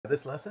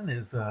This lesson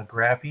is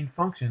graphing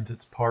functions.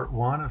 It's part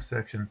 1 of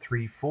section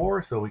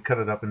 3.4, so we cut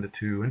it up into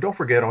 2. And don't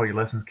forget, all your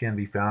lessons can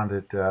be found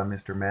at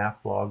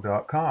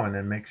Mrmathblog.com, and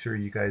then make sure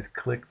you guys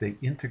click the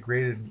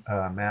integrated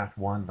math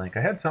 1 link.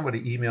 I had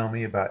somebody email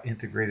me about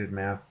integrated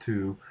math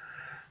 2.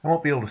 I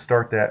won't be able to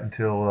start that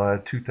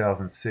until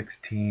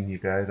 2016, you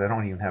guys. I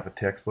don't even have a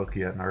textbook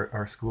yet, and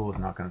our school is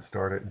not going to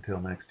start it until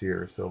next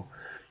year. So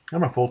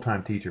I'm a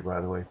full-time teacher,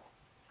 by the way,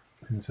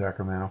 in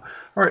Sacramento.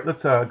 All right,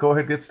 let's go ahead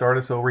and get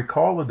started. So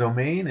recall the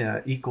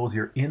domain equals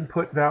your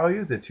input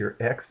values. It's your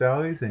x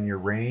values, and your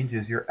range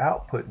is your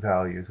output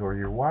values or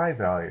your y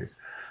values.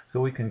 So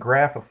we can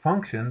graph a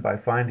function by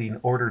finding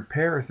ordered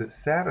pairs that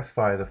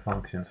satisfy the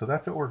function. So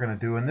that's what we're going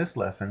to do in this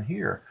lesson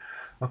here.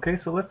 Okay,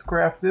 so let's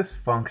graph this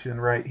function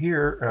right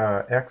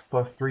here, x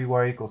plus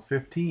 3y equals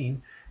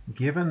 15.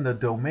 Given the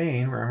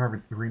domain,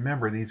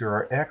 remember these are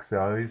our x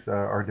values,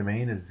 our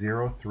domain is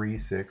 0, 3,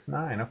 6,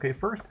 9. Okay,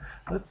 first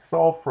let's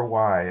solve for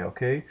y,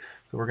 okay?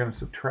 So we're going to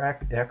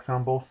subtract x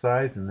on both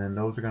sides, and then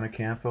those are going to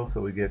cancel, so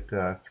we get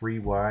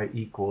 3y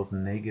equals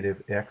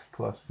negative x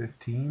plus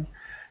 15.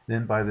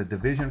 Then by the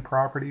division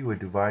property, we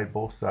divide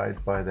both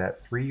sides by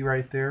that 3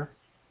 right there.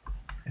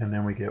 And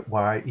then we get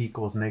y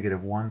equals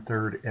negative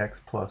 1/3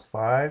 x plus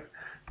 5.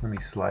 Let me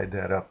slide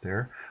that up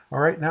there. All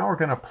right, now we're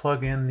going to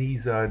plug in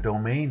these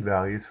domain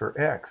values for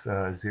x,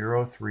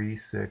 0, 3,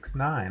 6,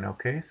 9.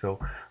 Okay, so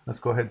let's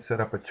go ahead and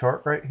set up a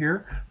chart right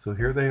here. So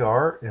here they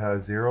are,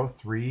 0,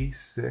 3,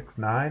 6,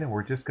 9, and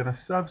we're just going to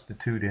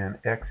substitute in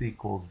x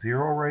equals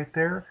 0 right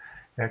there,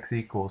 x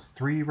equals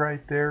 3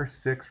 right there,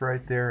 6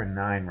 right there, and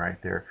 9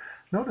 right there.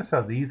 Notice how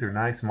these are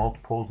nice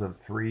multiples of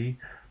 3.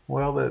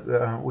 Well,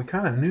 we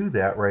kind of knew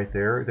that right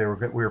there.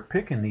 We were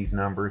picking these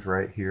numbers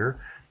right here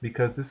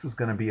because this was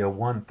going to be a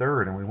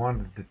 1/3, and we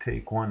wanted to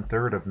take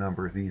 1/3 of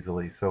numbers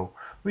easily. So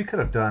we could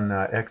have done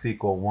x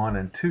equal 1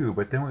 and 2,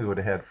 but then we would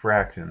have had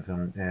fractions,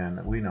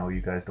 and we know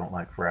you guys don't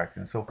like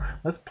fractions. So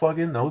let's plug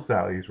in those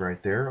values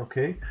right there,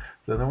 okay?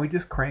 So then we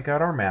just crank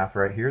out our math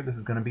right here. This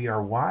is going to be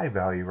our y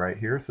value right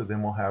here, so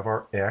then we'll have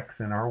our x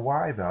and our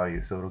y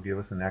value, so it'll give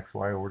us an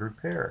xy ordered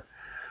pair.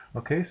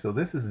 Okay, so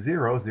this is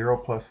 0. 0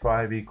 plus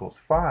 5 equals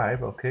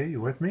 5. Okay,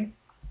 you with me?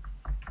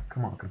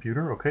 Come on,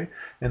 computer. Okay,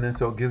 and then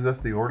so it gives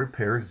us the ordered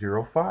pair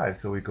 0, 5.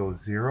 So we go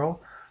 0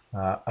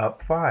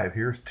 up 5.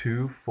 Here's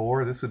 2,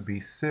 4. This would be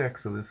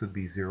 6, so this would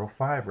be 0,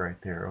 5 right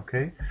there.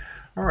 Okay,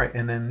 all right,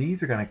 and then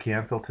these are going to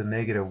cancel to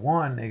negative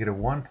 1. Negative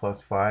 1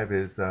 plus 5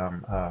 is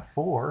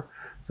 4,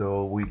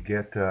 so we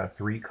get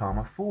 3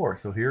 comma 4.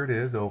 So here it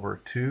is,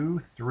 over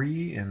 2,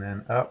 3, and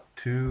then up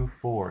 2,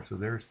 4. So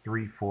there's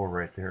 3, 4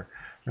 right there.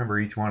 Remember,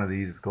 each one of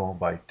these is going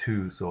by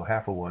 2, so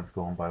half of one's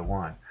going by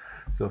 1.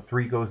 So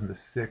 3 goes into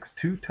 6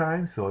 2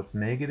 times, so it's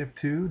negative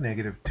 2.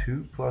 Negative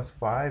 2 plus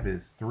 5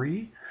 is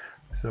 3.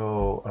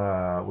 So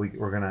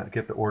we're going to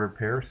get the ordered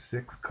pair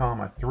 6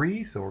 comma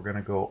 3. So we're going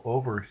to go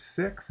over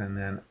 6 and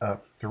then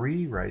up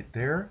 3 right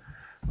there.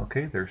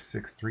 Okay, there's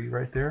 6, 3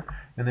 right there.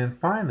 And then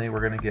finally, we're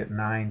going to get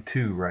 9,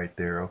 2 right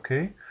there.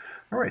 Okay.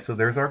 All right, so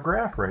there's our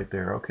graph right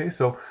there. Okay,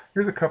 so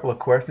here's a couple of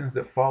questions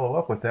that follow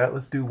up with that.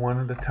 Let's do one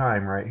at a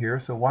time right here.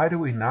 So why do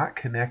we not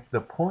connect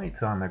the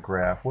points on the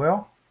graph?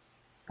 Well,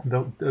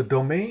 the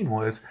domain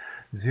was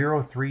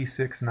 0, 3,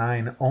 6,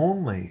 9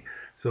 only.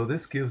 So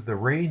this gives the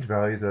range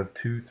values of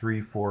 2,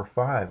 3, 4,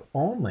 5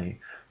 only.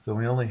 So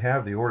we only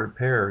have the ordered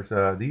pairs,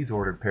 these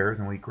ordered pairs,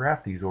 and we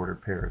graph these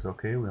ordered pairs.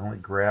 Okay, we only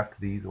graphed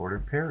these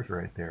ordered pairs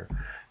right there.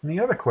 And the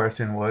other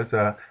question was,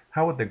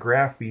 how would the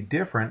graph be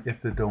different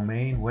if the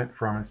domain went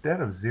from, instead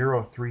of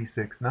 0, 3,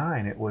 6,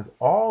 9, it was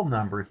all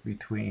numbers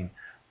between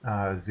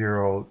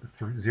 0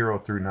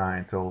 through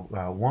 9. So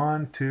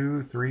 1,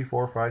 2, 3,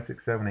 4, 5,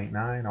 6, 7, 8,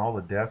 9, all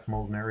the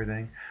decimals and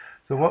everything.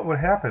 So what would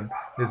happen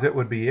is it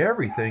would be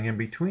everything in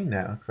between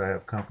that. Because I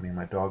have company,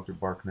 my dogs are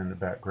barking in the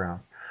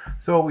background.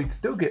 So we'd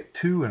still get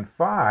 2 and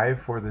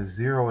 5 for the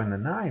 0 and the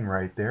 9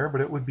 right there,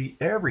 but it would be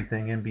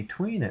everything in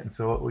between it. And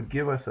so it would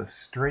give us a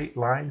straight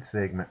line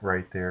segment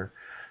right there.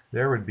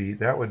 That would be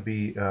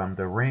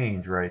the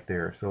range right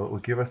there. So it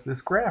would give us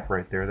this graph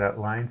right there, that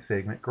line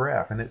segment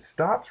graph. And it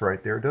stops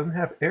right there. It doesn't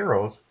have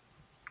arrows.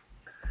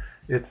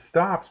 It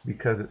stops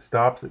because it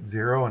stops at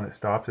 0 and it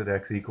stops at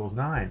x equals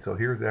 9. So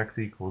here's x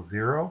equals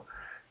 0.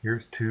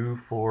 Here's 2,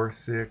 4,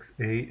 6,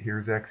 8.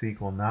 Here's x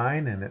equal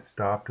 9, and it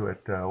stopped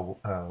at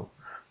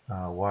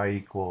y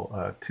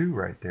equal 2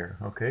 right there.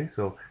 Okay,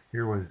 so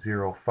here was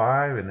 0,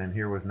 5, and then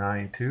here was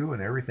 9, 2,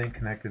 and everything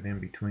connected in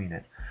between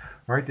it.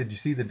 All right, did you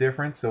see the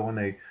difference? So when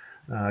they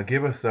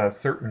give us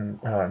certain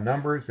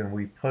numbers and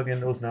we plug in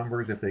those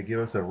numbers, if they give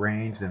us a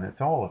range, then it's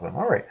all of them.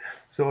 All right,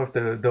 so if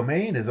the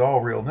domain is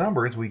all real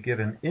numbers, we get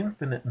an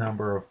infinite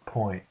number of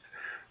points.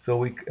 So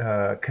we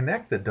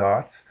connect the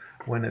dots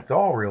when it's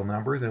all real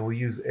numbers, and we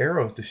use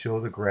arrows to show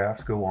the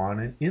graphs go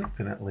on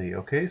infinitely.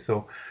 Okay,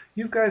 so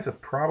you guys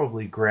have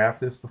probably graphed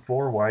this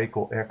before, y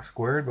equal x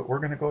squared, but we're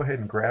going to go ahead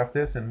and graph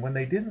this. And when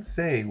they didn't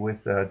say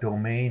with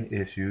domain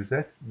issues,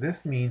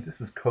 this means,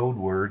 this is code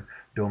word,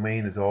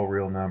 domain is all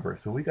real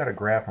numbers. So we got to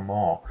graph them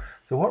all.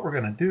 So what we're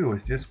going to do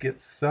is just get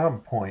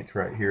some points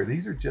right here.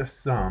 These are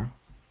just some.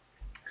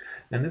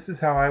 And this is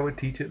how I would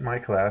teach it in my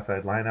class.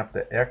 I'd line up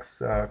the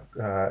x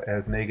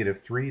as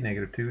 -3,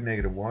 -2,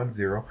 -1,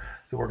 0.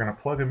 So we're going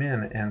to plug them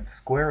in and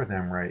square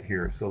them right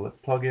here. So let's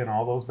plug in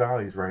all those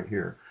values right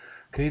here.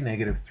 Okay,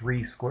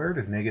 -3 squared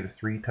is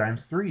 -3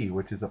 times 3,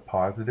 which is a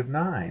positive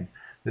 9.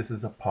 This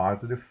is a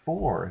positive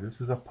 4.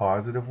 This is a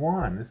positive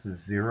 1. This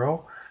is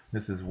 0.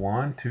 This is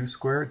 1. 2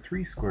 squared,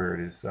 3 squared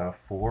is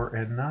 4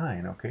 and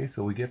 9. Okay,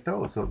 so we get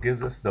those. So it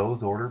gives us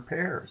those ordered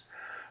pairs.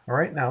 All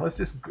right, now let's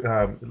just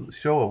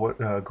show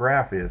what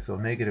graph is. So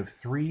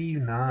 -3,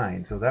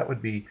 9. So that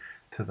would be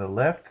to the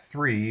left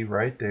 3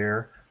 right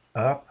there,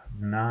 up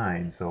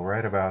 9. So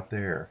right about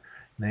there.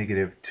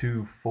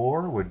 -2,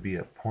 4 would be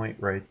a point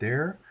right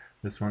there.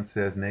 This one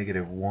says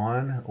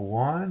 -1,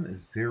 1,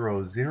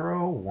 0,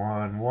 0,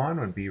 1, 1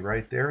 would be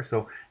right there.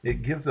 So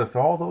it gives us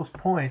all those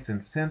points,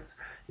 and since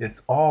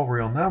it's all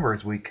real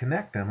numbers, we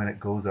connect them and it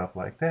goes up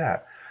like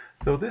that.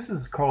 So this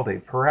is called a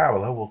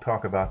parabola. We'll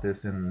talk about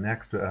this in the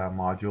next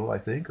module, I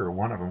think, or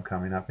one of them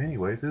coming up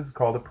anyways. This is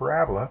called a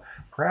parabola.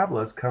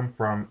 Parabolas come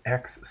from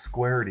x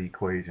squared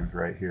equations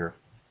right here.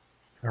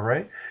 All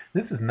right,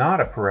 this is not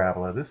a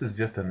parabola. This is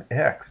just an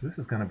x. This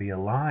is going to be a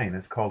line.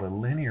 It's called a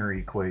linear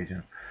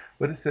equation.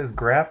 But it says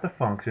graph the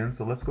function,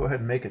 so let's go ahead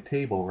and make a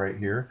table right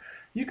here.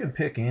 You can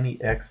pick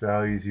any x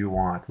values you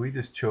want. We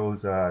just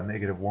chose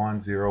 -1,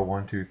 0,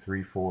 1, 2,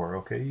 3, 4.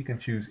 Okay, you can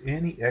choose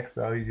any x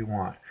values you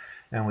want.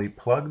 And we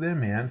plug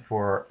them in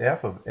for our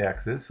f of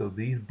x's, so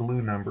these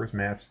blue numbers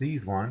match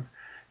these ones.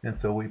 And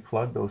so we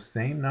plug those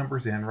same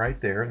numbers in right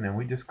there, and then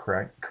we just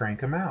crank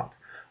them out.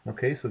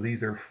 Okay, so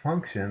these are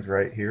functions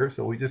right here.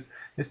 So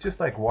it's just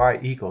like y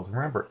equals.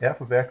 Remember,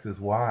 f of x is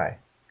y.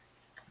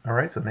 All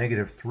right, so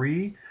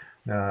 -3,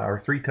 or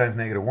 3 times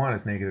 -1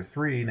 is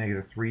 -3.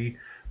 -3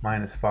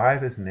 minus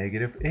 5 is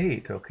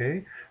 -8,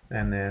 okay?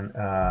 And then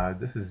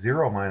this is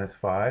 0 minus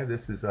 5.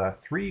 This is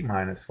 3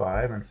 minus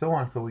 5, and so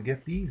on. So we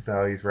get these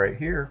values right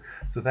here.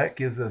 So that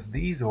gives us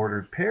these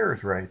ordered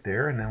pairs right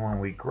there. And then when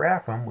we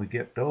graph them, we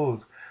get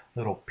those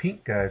little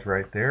pink guys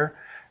right there.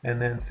 And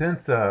then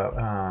since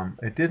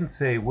it didn't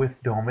say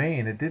with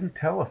domain, it didn't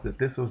tell us that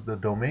this was the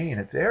domain.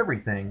 It's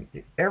everything,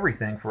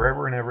 everything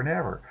forever and ever and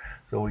ever.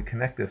 So we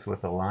connect this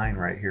with a line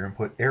right here and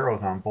put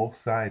arrows on both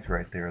sides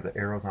right there. The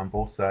arrows on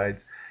both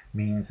sides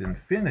means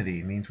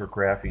infinity, means we're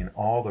graphing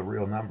all the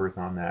real numbers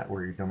on that,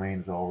 where your domain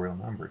is all real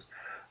numbers.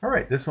 All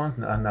right, this one's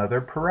another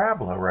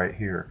parabola right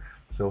here.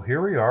 So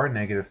here we are,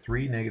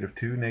 -3,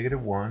 -2,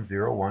 -1,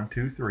 0, 1,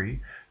 2,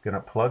 3. Going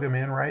to plug them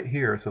in right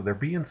here. So they're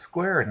being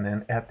squared, and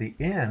then at the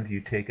end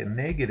you take a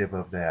negative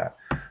of that.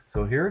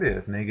 So here it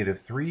is,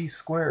 -3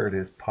 squared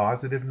is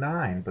positive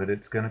 9, but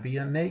it's going to be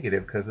a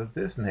negative because of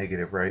this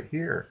negative right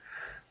here.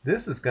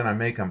 This is going to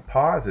make them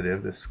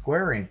positive. The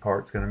squaring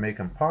part's going to make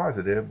them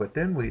positive, but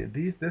then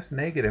this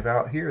negative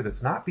out here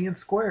that's not being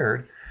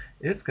squared,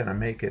 it's going to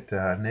make it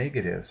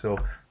negative. So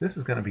this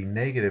is going to be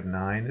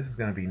 -9. This is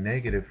going to be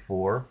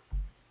 -4.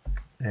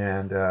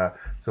 And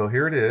so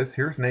here it is.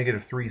 Here's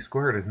 -3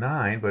 squared is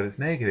 9, but it's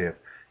negative.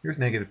 Here's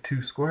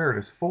 -2 squared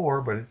is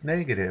 4, but it's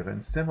negative.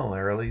 And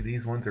similarly,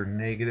 these ones are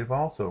negative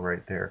also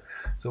right there.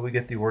 So we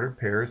get the ordered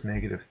pairs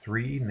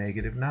 -3,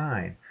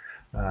 -9,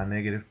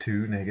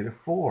 -2,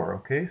 -4.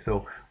 Okay,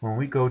 so when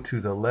we go to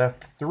the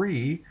left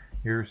 3,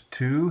 here's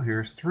 2,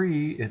 here's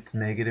 3, it's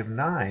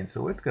 -9.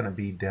 So it's going to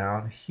be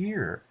down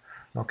here.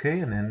 Okay,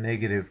 and then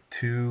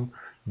 -2,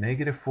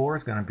 -4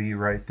 is going to be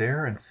right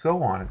there, and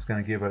so on. It's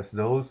going to give us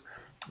those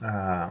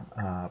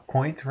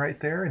points right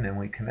there, and then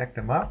we connect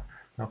them up.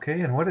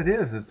 Okay, and what it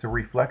is, it's a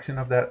reflection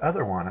of that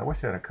other one. I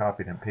wish I had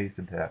copied and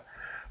pasted that,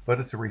 but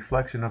it's a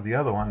reflection of the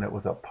other one that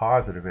was a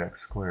positive x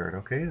squared.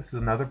 Okay, this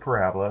is another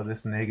parabola.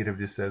 This negative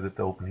just says it's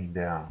opening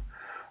down.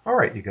 All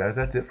right, you guys,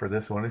 that's it for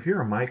this one. If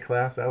you're in my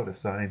class, I would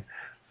assign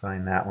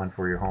that one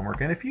for your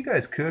homework. And if you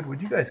guys could,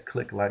 would you guys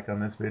click like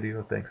on this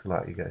video? Thanks a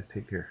lot, you guys.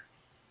 Take care.